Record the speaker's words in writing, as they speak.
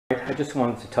I just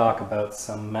wanted to talk about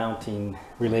some mounting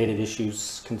related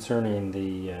issues concerning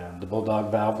the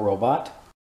Bulldog Valve Robot.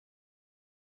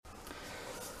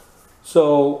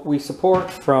 So we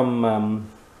support from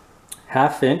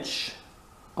 1/2 inch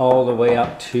all the way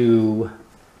up to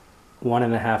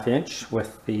 1.5 inch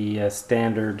with the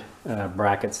standard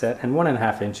bracket set, and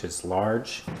 1.5 inch is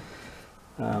large.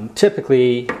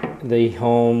 Typically the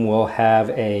home will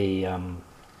have a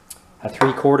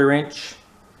 3/4 inch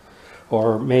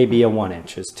or maybe a 1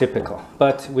 inch is typical,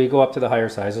 but we go up to the higher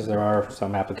sizes. There are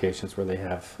some applications where they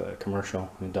have commercial,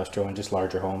 industrial, and just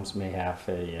larger homes may have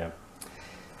a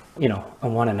a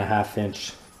 1.5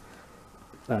 inch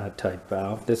type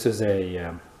valve. This is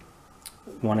a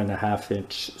 1.5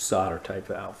 inch solder type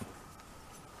valve.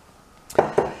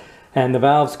 And the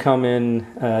valves come in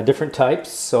different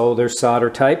types. So there's solder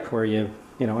type where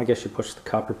I guess you push the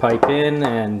copper pipe in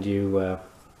and you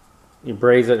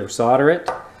braze it or solder it.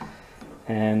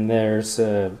 And there's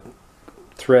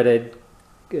threaded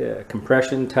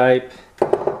compression type.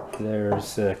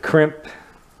 There's crimp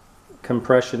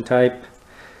compression type.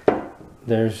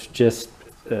 There's just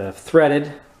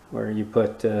threaded, where you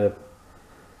put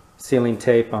sealing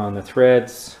tape on the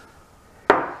threads.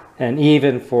 And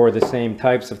even for the same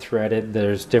types of threaded,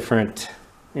 there's different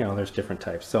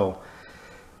types. So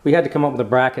we had to come up with a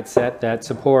bracket set that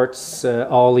supports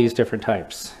all these different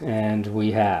types, and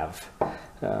we have.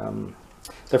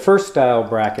 The first style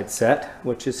bracket set,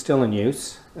 which is still in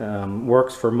use,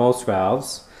 works for most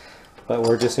valves, but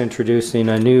we're just introducing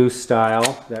a new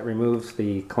style that removes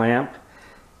the clamp,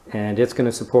 and it's going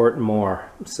to support more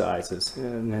sizes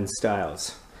and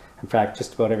styles. In fact,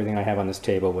 just about everything I have on this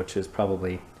table, which is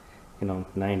probably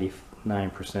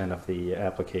 99% of the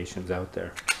applications out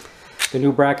there. The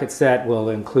new bracket set will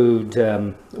include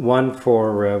one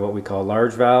for what we call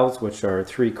large valves, which are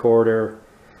 3/4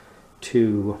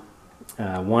 to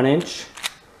 1 inch,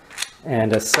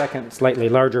 and a second slightly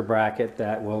larger bracket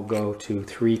that will go to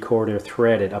 3/4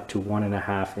 threaded up to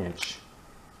 1.5 inch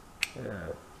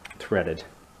threaded.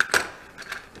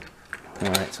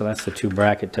 Alright, so that's the two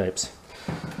bracket types.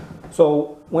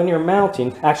 So when you're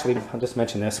mounting, actually I'll just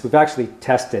mention this, we've actually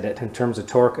tested it in terms of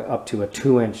torque up to a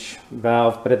 2-inch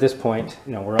valve, but at this point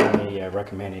we're only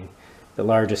recommending the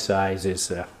largest size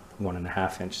is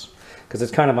 1.5 inch, because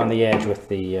it's kind of on the edge with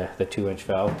the 2-inch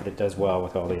valve, but it does well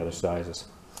with all the other sizes.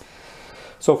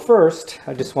 So first,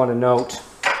 I just want to note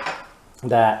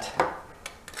that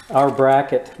our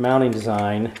bracket mounting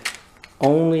design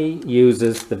only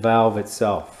uses the valve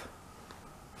itself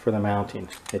for the mounting.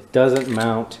 It doesn't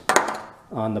mount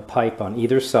on the pipe on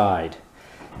either side.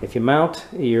 If you mount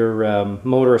your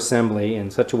motor assembly in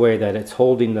such a way that it's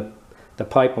holding the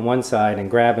pipe on one side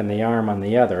and grabbing the arm on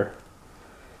the other,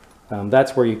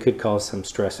 that's where you could cause some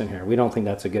stress in here. We don't think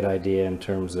that's a good idea in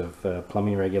terms of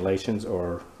plumbing regulations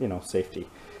or safety,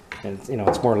 and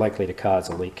it's more likely to cause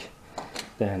a leak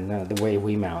than the way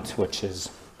we mount, which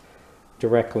is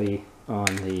directly on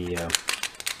the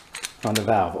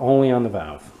valve, only on the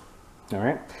valve. All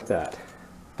right, that.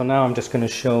 So now I'm just going to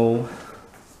show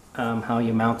how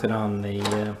you mount it on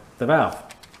the valve.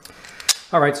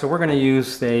 All right, so we're going to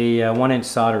use the 1-inch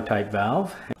solder type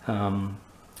valve.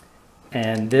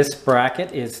 And this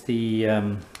bracket is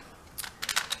the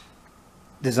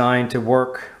designed to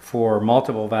work for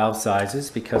multiple valve sizes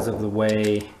because of the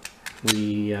way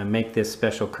we make this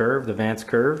special curve, the Vance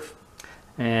curve.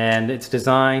 And it's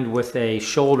designed with a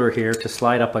shoulder here to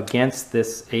slide up against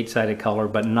this 8-sided collar,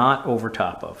 but not over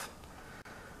top of.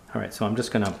 All right, so I'm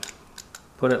just going to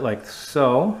put it like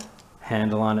so,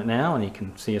 handle on it now, and you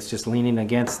can see it's just leaning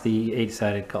against the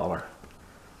 8-sided collar.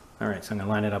 All right, so I'm going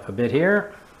to line it up a bit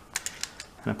here.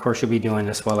 And of course you'll be doing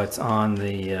this while it's on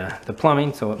the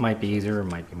plumbing, so it might be easier, it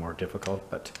might be more difficult,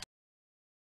 but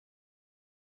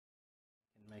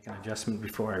make an adjustment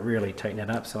before I really tighten it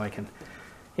up so I can,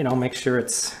 make sure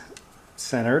it's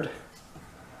centered.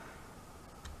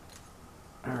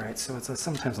 All right, so it's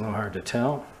sometimes a little hard to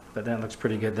tell, but that looks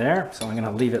pretty good there. So I'm going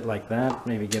to leave it like that,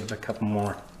 maybe give it a couple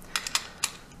more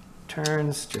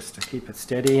turns just to keep it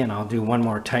steady, and I'll do one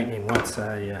more tightening once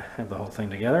I have the whole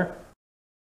thing together.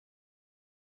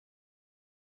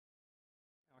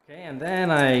 Okay, and then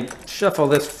I shuffle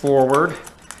this forward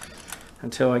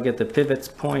until I get the pivots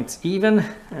points even,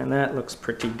 and that looks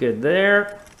pretty good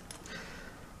there.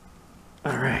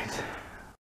 All right,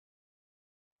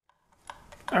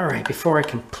 before I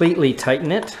completely tighten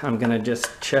it, I'm going to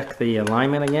just check the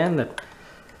alignment again.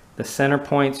 The center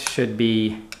points should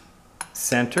be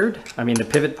centered. The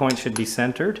pivot point should be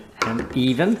centered and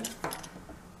even.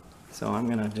 So I'm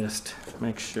going to just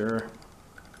make sure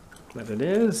that it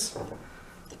is.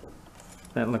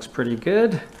 That looks pretty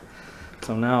good.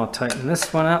 So now I'll tighten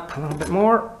this one up a little bit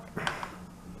more.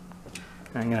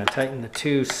 I'm going to tighten the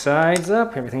two sides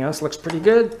up. Everything else looks pretty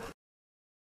good.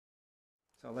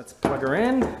 So let's plug her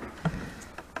in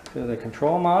to the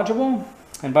control module.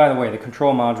 And by the way, the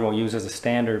control module uses a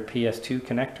standard PS2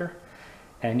 connector.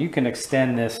 And you can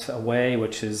extend this away,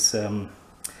 which is a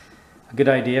good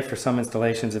idea for some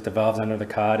installations if the valve's under the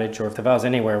cottage, or if the valve's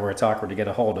anywhere where it's awkward to get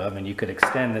a hold of. And you could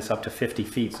extend this up to 50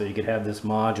 feet. So you could have this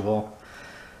module,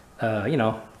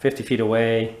 50 feet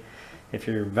away. If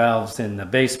your valve's in the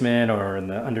basement or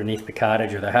underneath the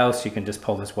cottage or the house, you can just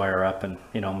pull this wire up and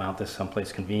mount this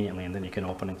someplace conveniently, and then you can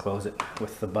open and close it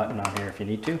with the button on here if you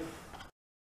need to.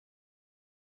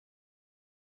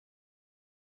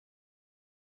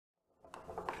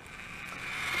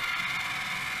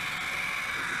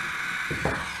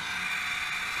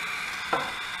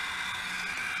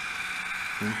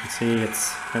 You can see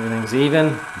everything's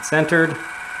even, it's centered.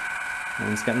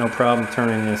 And it's got no problem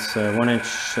turning this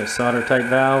 1-inch solder type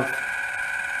valve.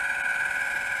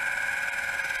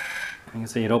 You can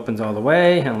see it opens all the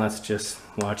way, and let's just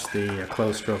watch the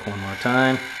close stroke one more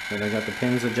time. So I got the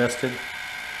pins adjusted.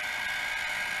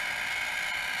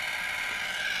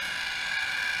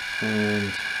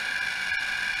 And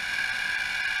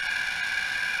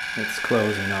it's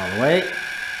closing all the way.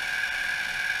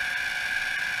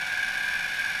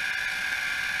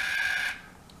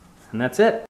 And that's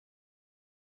it.